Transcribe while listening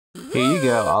Here you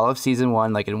go, all of season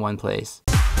 1 like in one place.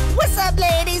 What's up,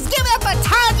 ladies? Give it up for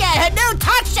Tanya, her new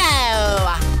talk show!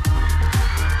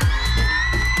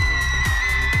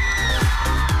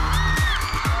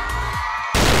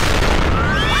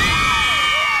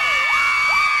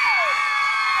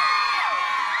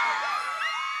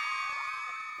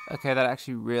 Okay, that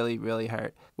actually really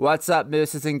hurt. What's up,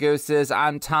 mooses and gooses?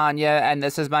 I'm Tanya, and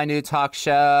this is my new talk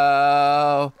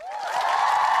show.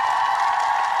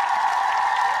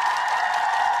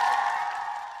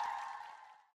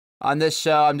 On this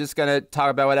show, I'm just gonna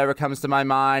talk about whatever comes to my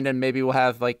mind, and maybe we'll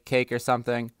have like cake or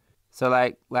something. So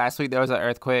like last week there was an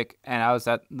earthquake, and I was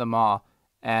at the mall,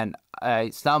 and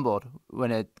I stumbled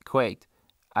when it quaked,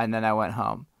 and then I went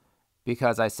home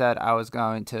because I said I was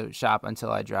going to shop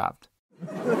until I dropped.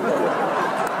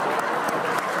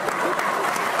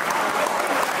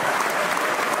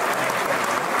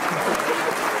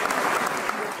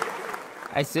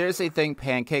 I seriously think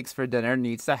pancakes for dinner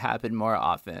needs to happen more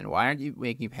often. Why aren't you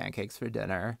making pancakes for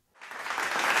dinner?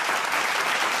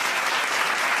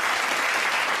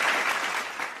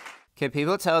 Can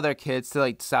people tell their kids to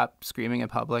like stop screaming in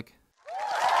public?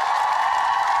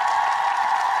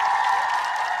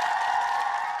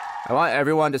 I want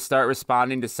everyone to start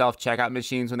responding to self-checkout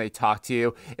machines when they talk to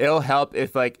you. It'll help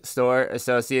if like store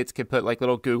associates could put like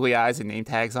little googly eyes and name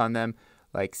tags on them,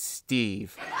 like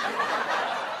Steve.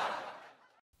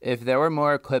 If there were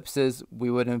more eclipses, we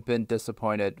wouldn't have been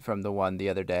disappointed from the one the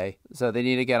other day. So they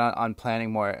need to get on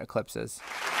planning more eclipses.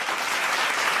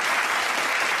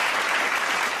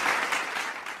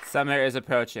 Summer is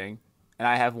approaching, and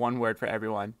I have one word for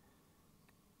everyone.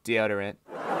 Deodorant.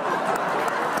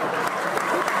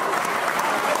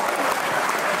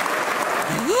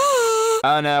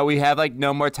 Oh no, we have like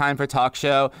no more time for talk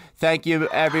show. Thank you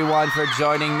everyone for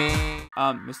joining me.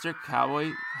 Mr.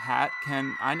 Cowboy Hat,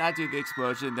 can I not do the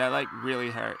explosion? That like really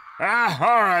hurt. Ah,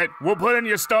 all right. We'll put in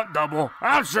your stunt double.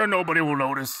 I'm sure nobody will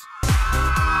notice. Come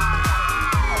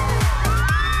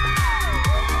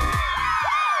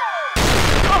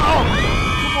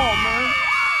on, man.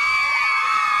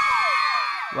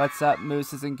 What's up,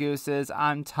 mooses and gooses?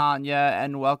 I'm Tanya,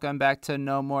 and welcome back to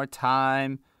No More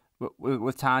Time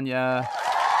with Tanya.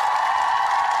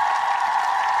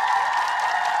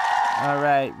 All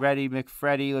right, ready,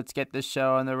 McFreddy, let's get this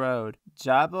show on the road.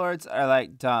 Job boards are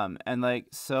like dumb, and like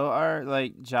so are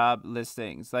like job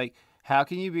listings. Like, how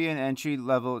can you be an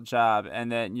entry-level job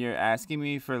and then you're asking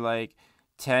me for like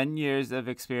 10 years of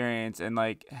experience and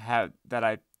like have that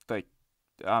I like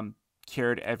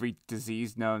cured every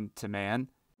disease known to man?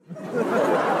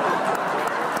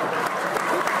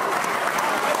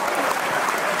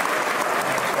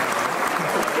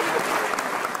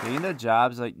 Being the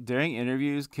jobs, like during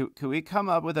interviews, could we come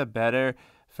up with a better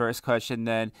first question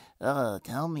than, oh,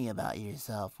 tell me about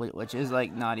yourself, which is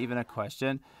like not even a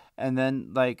question. And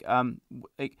then like,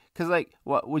 cause like,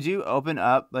 what would you open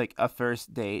up like a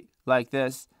first date like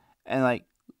this? And like,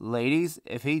 ladies,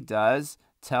 if he does,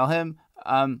 tell him,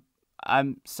 I'm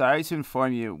sorry to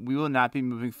inform you, we will not be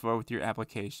moving forward with your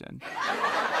application.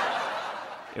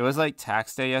 It was like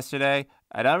tax day yesterday.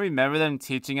 I don't remember them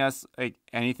teaching us like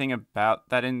anything about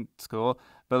that in school,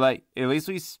 but like at least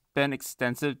we spent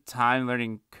extensive time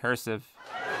learning cursive.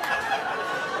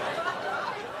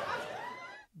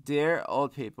 Dear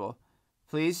old people,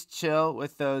 please chill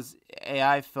with those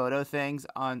AI photo things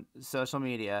on social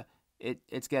media.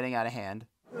 It's getting out of hand.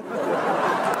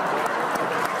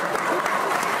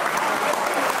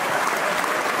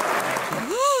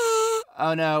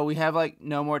 Oh no, we have like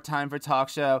no more time for talk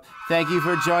show. Thank you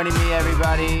for joining me,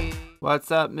 everybody.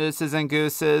 What's up, mooses and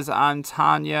gooses? I'm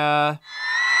Tanya.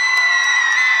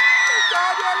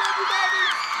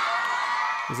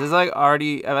 This is like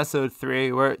already episode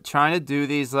 3. We're trying to do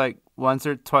these like once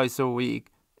or twice a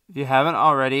week. If you haven't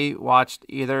already watched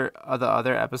either of the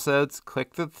other episodes,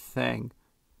 click the thing.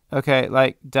 Okay,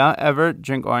 like don't ever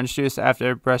drink orange juice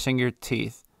after brushing your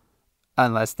teeth.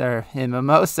 Unless they're in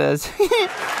mimosas.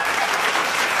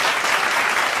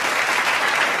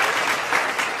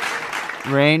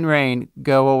 Rain, rain,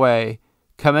 go away.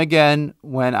 Come again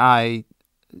when I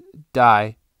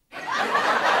die.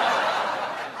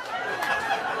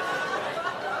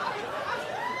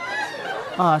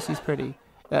 Aw, she's pretty.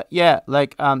 Yeah,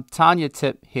 like Tanya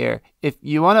tip here. If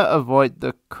you want to avoid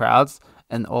the crowds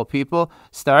and old people,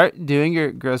 start doing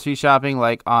your grocery shopping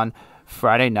like on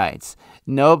Friday nights.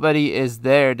 Nobody is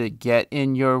there to get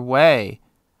in your way.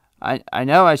 I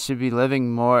know I should be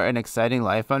living more an exciting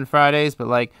life on Fridays, but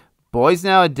like boys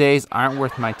nowadays aren't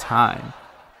worth my time.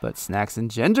 But snacks and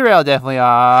ginger ale definitely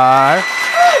are.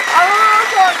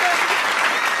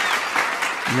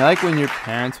 You know, like when your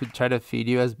parents would try to feed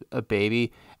you as a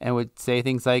baby and would say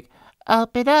things like,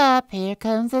 "Open up, here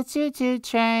comes a choo-choo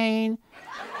train."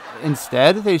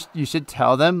 Instead, you should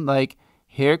tell them, like,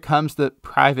 "Here comes the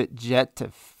private jet to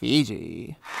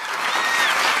Fiji."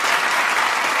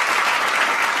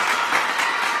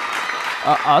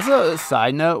 Also, a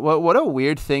side note, what a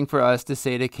weird thing for us to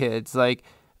say to kids. Like,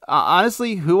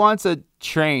 honestly, who wants a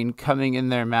train coming in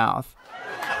their mouth?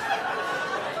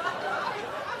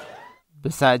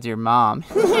 Besides your mom.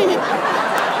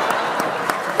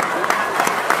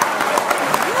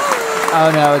 Oh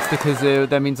no, it's the kazoo.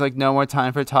 That means like no more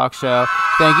time for talk show.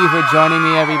 Thank you for joining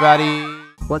me, everybody.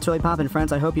 What's really poppin',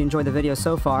 friends? I hope you enjoyed the video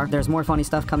so far. There's more funny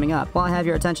stuff coming up. While I have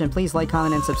your attention, please like,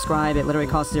 comment, and subscribe. It literally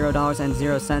costs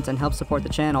 $0.00 and helps support the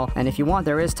channel. And if you want,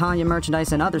 there is Tanya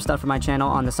merchandise and other stuff for my channel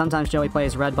on the Sometimes Joey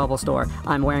Plays Redbubble store.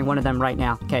 I'm wearing one of them right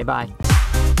now. Okay, bye.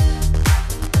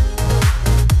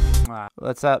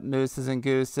 What's up, mooses and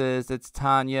gooses? It's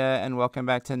Tanya, and welcome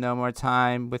back to No More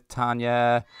Time with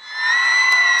Tanya.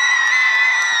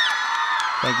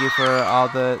 Thank you for all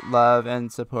the love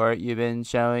and support you've been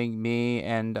showing me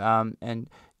and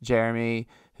Jeremy,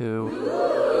 who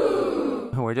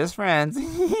we're just friends.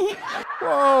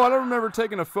 Whoa, I don't remember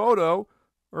taking a photo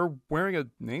or wearing a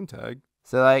name tag.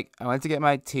 So, like, I went to get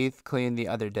my teeth cleaned the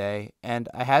other day, and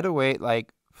I had to wait,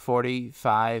 like,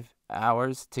 45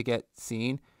 hours to get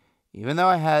seen, even though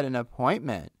I had an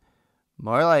appointment.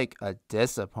 More like a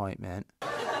disappointment.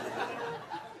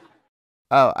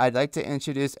 Oh, I'd like to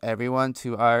introduce everyone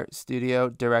to our studio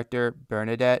director,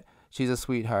 Bernadette. She's a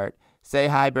sweetheart. Say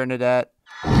hi, Bernadette.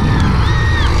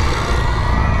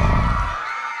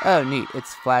 Oh, neat.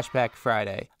 It's Flashback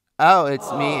Friday. Oh, it's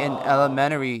me in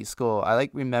elementary school. I,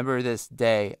 like, remember this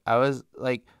day. I was,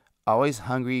 like, always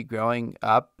hungry growing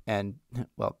up and,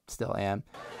 well, still am.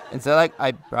 And so, like,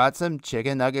 I brought some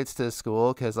chicken nuggets to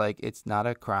school because, like, it's not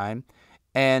a crime.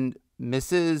 And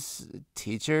Mrs.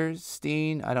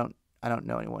 Teacherstein, I don't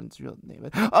know anyone's real name.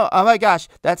 Oh my gosh,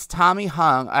 that's Tommy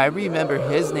Hung. I remember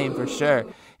his name for sure.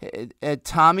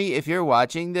 Tommy, if you're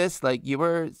watching this, like, you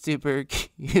were super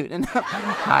cute. And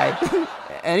hi.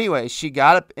 Anyway, she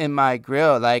got up in my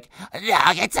grill like,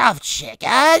 "Nuggets of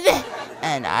chicken?"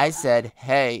 And I said,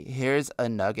 "Hey, here's a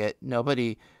nugget.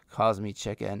 Nobody calls me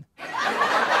chicken."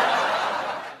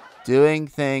 Doing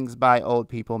things by old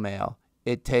people mail.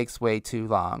 It takes way too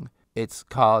long. It's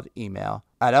called email.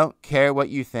 I don't care what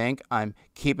you think. I'm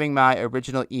keeping my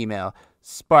original email,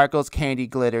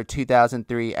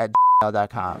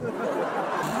 sparklescandyglitter2003@gmail.com.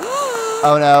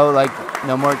 Oh no, like,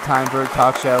 no more time for a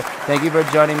talk show. Thank you for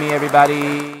joining me,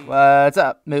 everybody. What's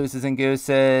up, mooses and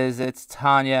gooses? It's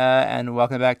Tanya, and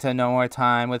welcome back to No More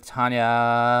Time with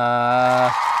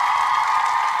Tanya.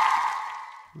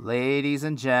 Ladies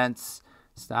and gents,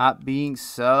 stop being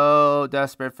so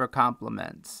desperate for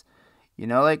compliments. You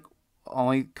know, like,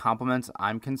 only compliments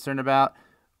I'm concerned about?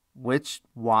 Which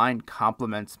wine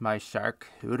complements my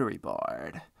charcuterie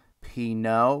board?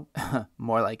 Pinot?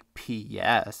 More like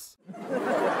P.S.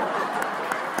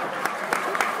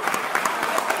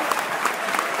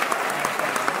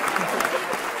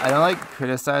 I don't like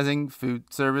criticizing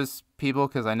food service people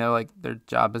because I know, like, their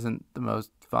job isn't the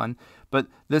most fun. But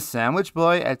the sandwich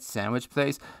boy at Sandwich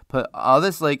Place put all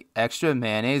this, like, extra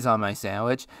mayonnaise on my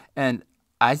sandwich, and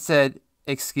I said,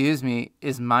 "Excuse me,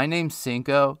 is my name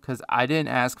Cinco? Because I didn't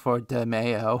ask for de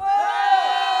mayo."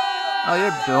 Oh,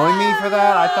 you're booing me for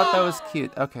that? I thought that was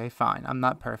cute. Okay, fine. I'm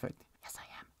not perfect. Yes, I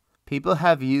am. People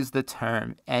have used the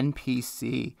term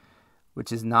NPC,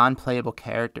 which is non-playable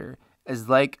character, as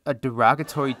like a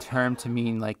derogatory term to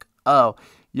mean like, oh,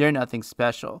 you're nothing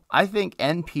special. I think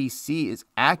NPC is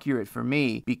accurate for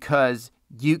me because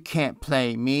you can't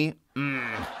play me.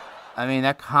 I mean,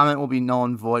 that comment will be null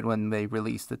and void when they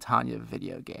release the Tanya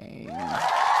video game.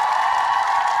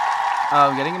 Oh,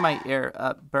 I'm getting in my ear.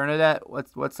 Bernadette,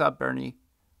 what's up, Bernie?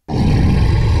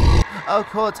 Oh,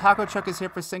 cool. A taco truck is here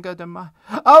for Cinco de Mayo.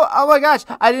 Oh my gosh.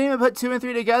 I didn't even put 2 and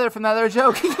 3 together from that other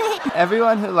joke.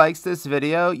 Everyone who likes this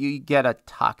video, you get a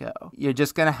taco. You're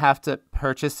just going to have to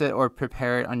purchase it or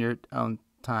prepare it on your own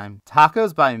time.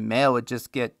 Tacos by mail would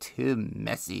just get too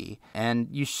messy. And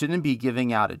you shouldn't be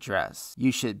giving out a dress.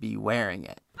 You should be wearing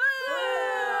it.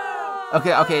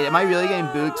 Okay, am I really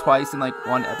getting booed twice in like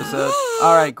one episode?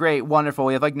 Alright, great, wonderful.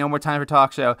 We have like no more time for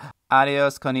talk show.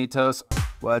 Adios, conitos.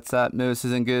 What's up,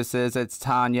 mooses and gooses? It's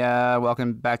Tanya.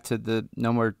 Welcome back to the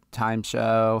No More Time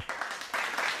show.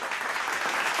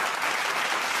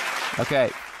 Okay,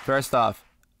 first off,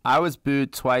 I was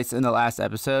booed twice in the last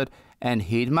episode, and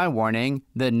heed my warning,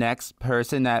 the next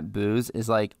person that boos is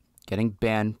like getting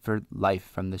banned for life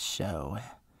from the show.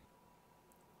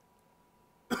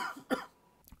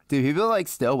 Do people like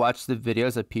still watch the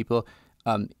videos of people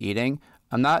eating?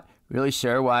 I'm not really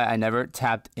sure why I never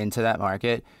tapped into that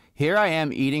market. Here I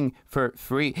am eating for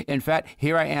free. In fact,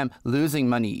 here I am losing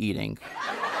money eating.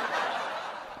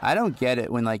 I don't get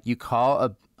it when like you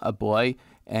call a boy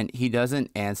and he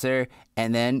doesn't answer,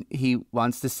 and then he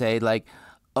wants to say like,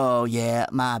 oh yeah,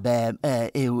 my bad,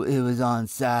 it was on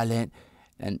silent.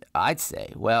 And I'd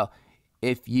say, well,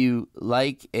 if you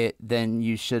like it, then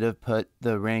you should have put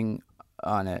the ring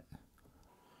on it.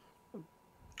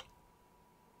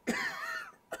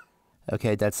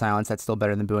 Okay, dead silence, that's still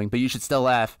better than booing, but you should still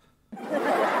laugh.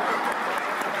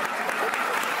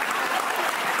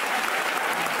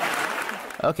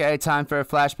 Okay, time for a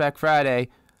Flashback Friday.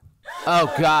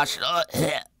 Oh gosh.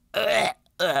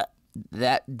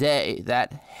 That day,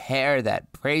 that hair,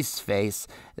 that brace face.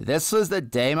 This was the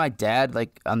day my dad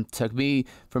took me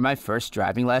for my first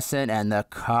driving lesson and the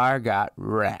car got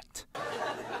wrecked.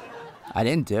 I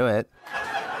didn't do it.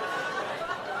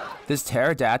 This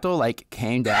pterodactyl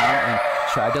came down and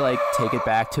tried to take it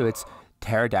back to its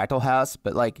pterodactyl house,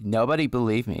 but nobody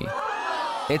believed me.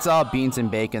 It's all beans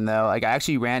and bacon though. I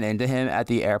actually ran into him at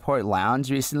the airport lounge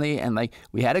recently and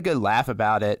we had a good laugh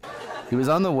about it. He was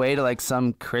on the way to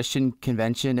some Christian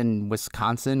convention in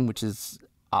Wisconsin, which is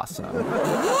awesome.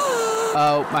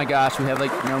 Oh my gosh, we have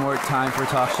no more time for a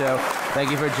talk show.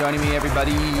 Thank you for joining me,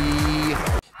 everybody.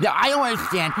 Now, I don't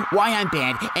understand why I'm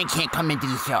banned and can't come into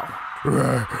the show.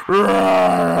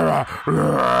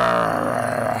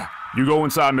 You go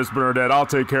inside, Miss Bernadette. I'll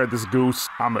take care of this goose.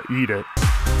 I'ma eat it.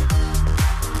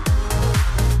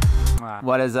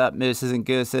 What is up, mooses and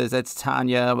gooses? It's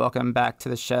Tanya. Welcome back to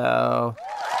the show.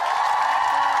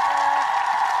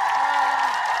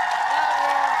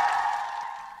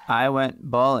 I went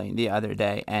bowling the other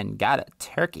day and got a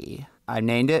turkey. I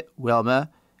named it Wilma,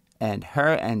 and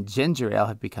her and Ginger Ale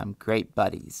have become great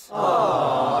buddies.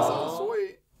 Aww. So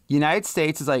sweet. United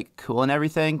States is cool and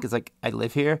everything because I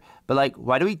live here, but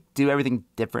why do we do everything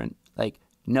different?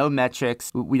 No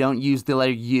metrics. We don't use the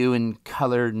letter U in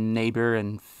color, neighbor,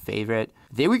 and favorite.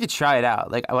 Maybe we could try it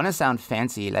out. I want to sound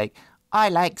fancy. I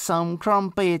like some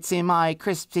crumpets in my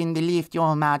crisps in the lift,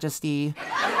 Your Majesty.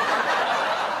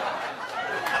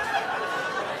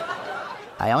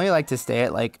 I only like to stay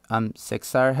at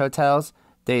 6-star hotels.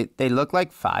 They look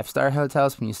like 5-star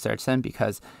hotels when you search them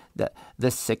because the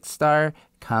 6-star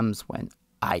comes when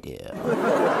I do.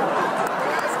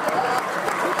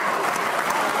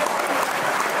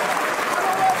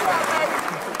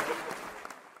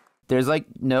 There's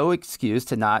no excuse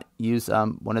to not use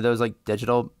one of those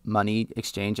digital money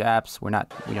exchange apps. We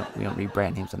don't read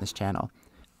brand names on this channel.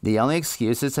 The only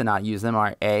excuses to not use them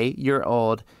are A, you're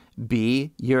old,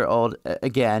 B, you're old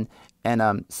again,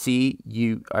 and C,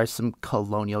 you are some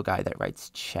colonial guy that writes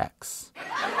checks.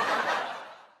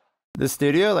 The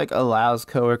studio allows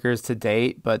coworkers to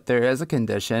date, but there is a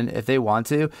condition. If they want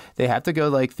to, they have to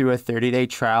go through a 30-day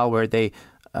trial where they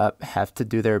have to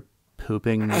do their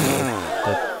pooping in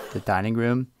the dining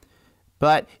room.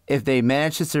 But if they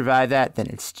manage to survive that, then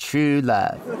it's true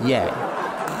love. Yay.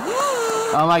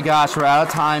 Oh my gosh, we're out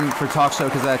of time for talk show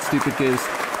because of that stupid goose.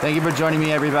 Thank you for joining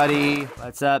me, everybody.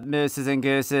 What's up, mooses and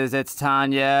gooses? It's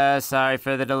Tanya. Sorry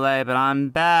for the delay, but I'm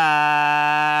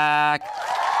back.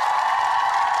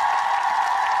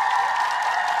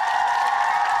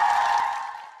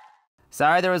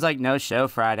 Sorry there was no show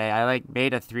Friday. I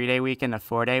made a 3-day weekend, a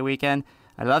 4-day weekend.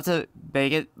 I'd love to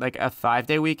make it a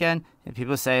 5-day weekend, and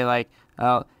people say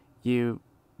oh,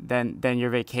 then your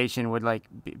vacation would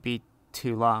be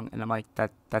too long, and I'm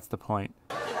that's the point.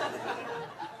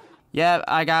 Yeah,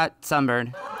 I got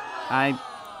sunburned. I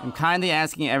am kindly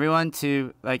asking everyone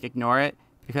to ignore it,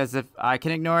 because if I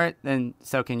can ignore it, then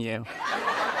so can you.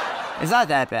 It's not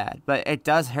that bad, but it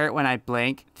does hurt when I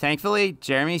blink. Thankfully,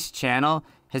 Jeremy's channel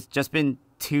has just been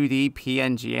 2D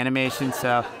PNG animation,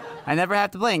 so I never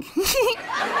have to blink.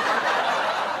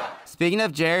 Speaking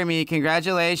of Jeremy,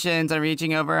 congratulations on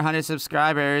reaching over 100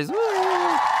 subscribers. Woo!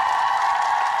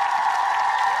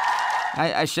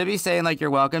 I should be saying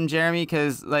you're welcome, Jeremy,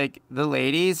 because the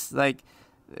ladies, the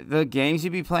games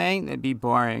you'd be playing, it'd be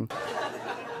boring.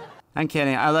 I'm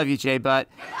kidding. I love you, Jay Butt.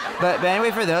 But anyway,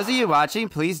 for those of you watching,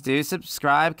 please do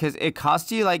subscribe because it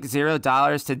costs you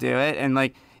 $0 to do it, and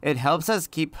it helps us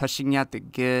keep pushing out the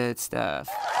good stuff.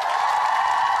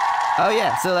 Oh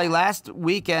yeah, so last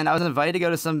weekend I was invited to go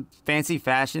to some fancy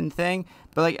fashion thing,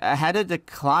 but I had to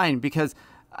decline because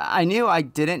I knew I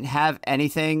didn't have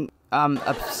anything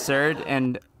absurd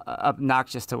and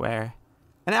obnoxious to wear.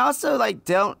 And I also like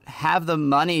don't have the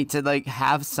money to like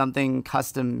have something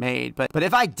custom made. But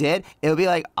if I did, it would be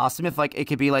like awesome if like it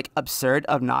could be like absurd,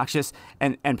 obnoxious,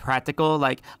 and practical,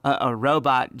 like a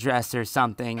robot dress or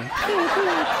something.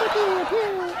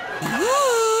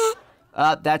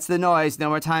 That's the noise. No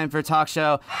more time for talk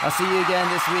show. I'll see you again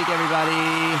this week, everybody.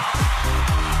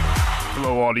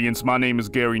 Hello, audience. My name is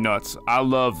Gary Nuts. I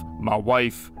love my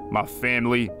wife, my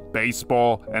family,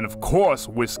 baseball, and of course,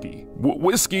 whiskey.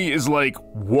 Whiskey is like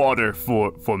water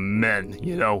for men,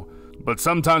 you know? But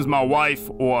sometimes my wife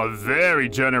or a very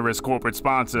generous corporate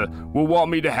sponsor will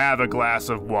want me to have a glass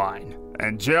of wine.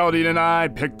 And Geraldine and I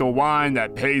picked the wine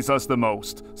that pays us the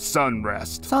most,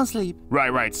 Sunrest. Sunsleep.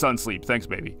 Right, Sunsleep. Thanks,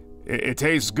 baby. It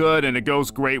tastes good and it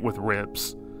goes great with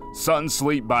ribs.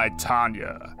 Sunsleep by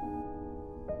Tanya.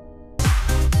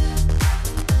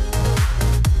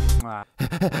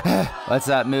 What's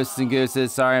up, mooses and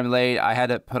gooses? Sorry I'm late. I had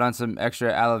to put on some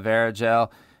extra aloe vera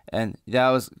gel, and that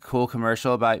was a cool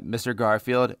commercial by Mr.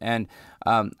 Garfield. And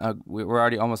we're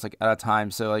already almost like out of time.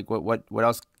 So like, what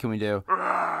else can we do? All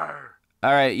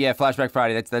right, yeah, Flashback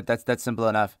Friday. That's simple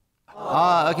enough.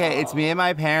 Oh, okay. It's me and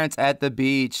my parents at the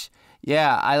beach.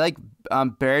 Yeah, I like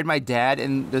buried my dad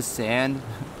in the sand.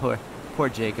 Poor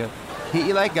Jacob.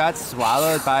 He like got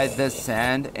swallowed by the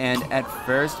sand, and at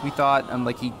first we thought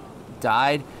like he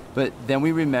died, but then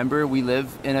we remember we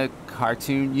live in a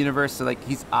cartoon universe, so like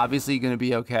he's obviously gonna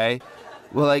be okay.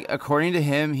 Well, like according to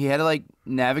him, he had to like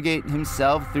navigate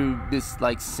himself through this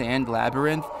like sand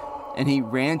labyrinth, and he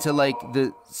ran to like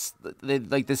the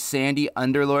sandy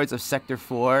underlords of Sector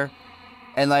 4.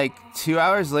 And like 2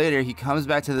 hours later, he comes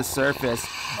back to the surface,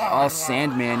 all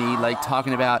Sandman-y, like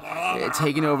talking about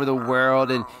taking over the world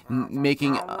and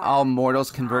making all mortals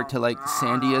convert to like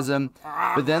Sandyism.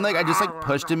 But then like I just like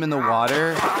pushed him in the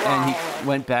water, and he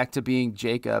went back to being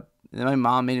Jacob. And then my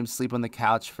mom made him sleep on the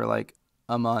couch for like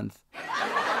a month.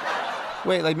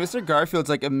 Wait, like Mr. Garfield's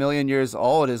like 1,000,000 years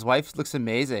old. His wife looks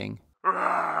amazing.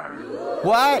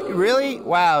 What? Really?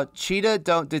 Wow. Cheetah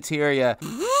don't deter ya.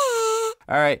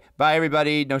 All right, bye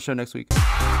everybody. No show next week.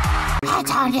 Hi,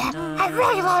 Tanya. I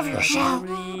really love your show.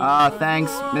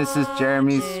 Thanks, Mrs.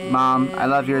 Jeremy's mom. I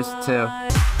love yours too.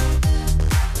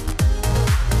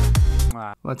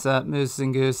 What's up, mooses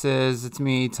and gooses? It's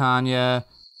me, Tanya.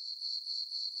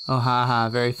 Oh, haha,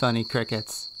 very funny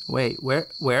crickets. Wait, where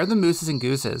are the mooses and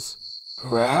gooses?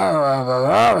 Well,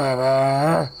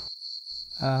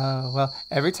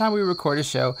 every time we record a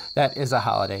show, that is a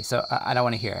holiday, so I don't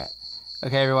want to hear it.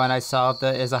 Okay, everyone, I solved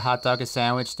the is a hot dog a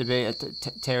sandwich debate.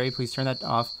 Terry, please turn that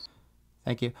off.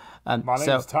 Thank you. My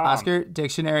name's Tom. Oscar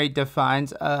Dictionary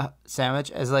defines a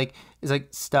sandwich as like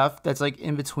stuff that's like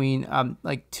in between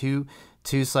like two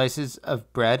slices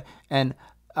of bread, and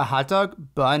a hot dog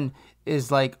bun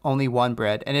is like only one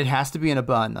bread, and it has to be in a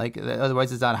bun, like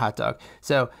otherwise it's not a hot dog.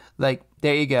 So like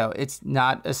there you go. It's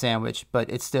not a sandwich, but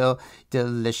it's still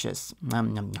delicious.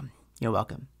 Nom, nom, nom. You're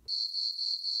welcome.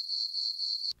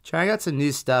 Trying out some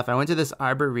new stuff. I went to this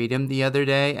arboretum the other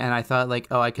day, and I thought like,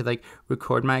 oh, I could like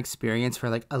record my experience for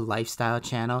like a lifestyle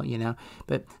channel, you know.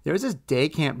 But there was this day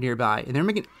camp nearby, and they're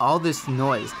making all this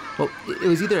noise. Well, it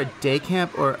was either a day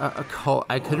camp or a cult.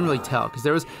 I couldn't really tell because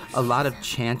there was a lot of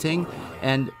chanting,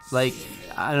 and like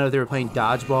I don't know if they were playing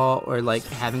dodgeball or like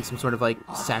having some sort of like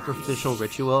sacrificial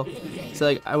ritual. So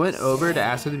like I went over to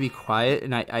ask them to be quiet,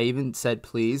 and I even said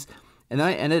please, and then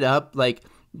I ended up like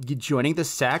joining the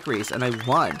sack race, and I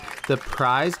won. The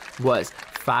prize was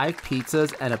 5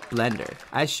 pizzas and a blender.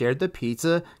 I shared the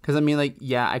pizza because I mean, like,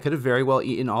 yeah, I could have very well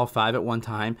eaten all 5 at one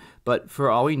time, but for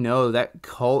all we know, that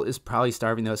cult is probably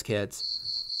starving those kids.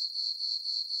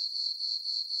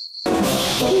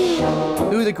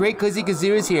 Ooh, the great Glizzy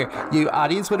Kazoo is here. You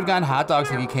audience would have gotten hot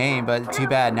dogs if you came, but too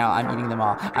bad. Now I'm eating them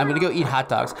all. I'm gonna go eat hot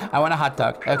dogs. I want a hot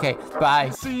dog. Okay, bye.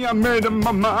 See, I made up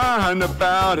my mind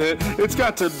about it. It's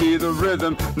got to be the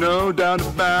rhythm, no doubt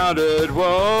about it.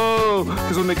 Whoa,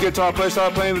 cause when the guitar player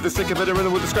start playing with the syndicated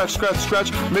rhythm with the scratch, scratch,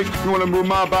 scratch, makes me wanna move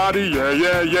my body, yeah,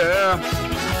 yeah,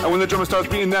 yeah. And when the drummer starts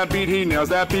beating that beat, he nails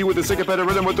that beat with the syndicated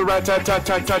rhythm with the rat tat tat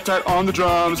tat tat tat on the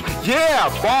drums. Yeah,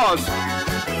 boss.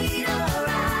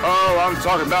 Oh, I'm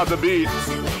talking about the beat.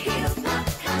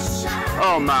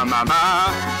 Oh, my, my,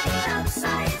 my.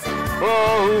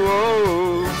 Oh,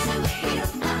 oh, oh.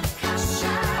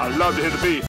 I love to hit the beat.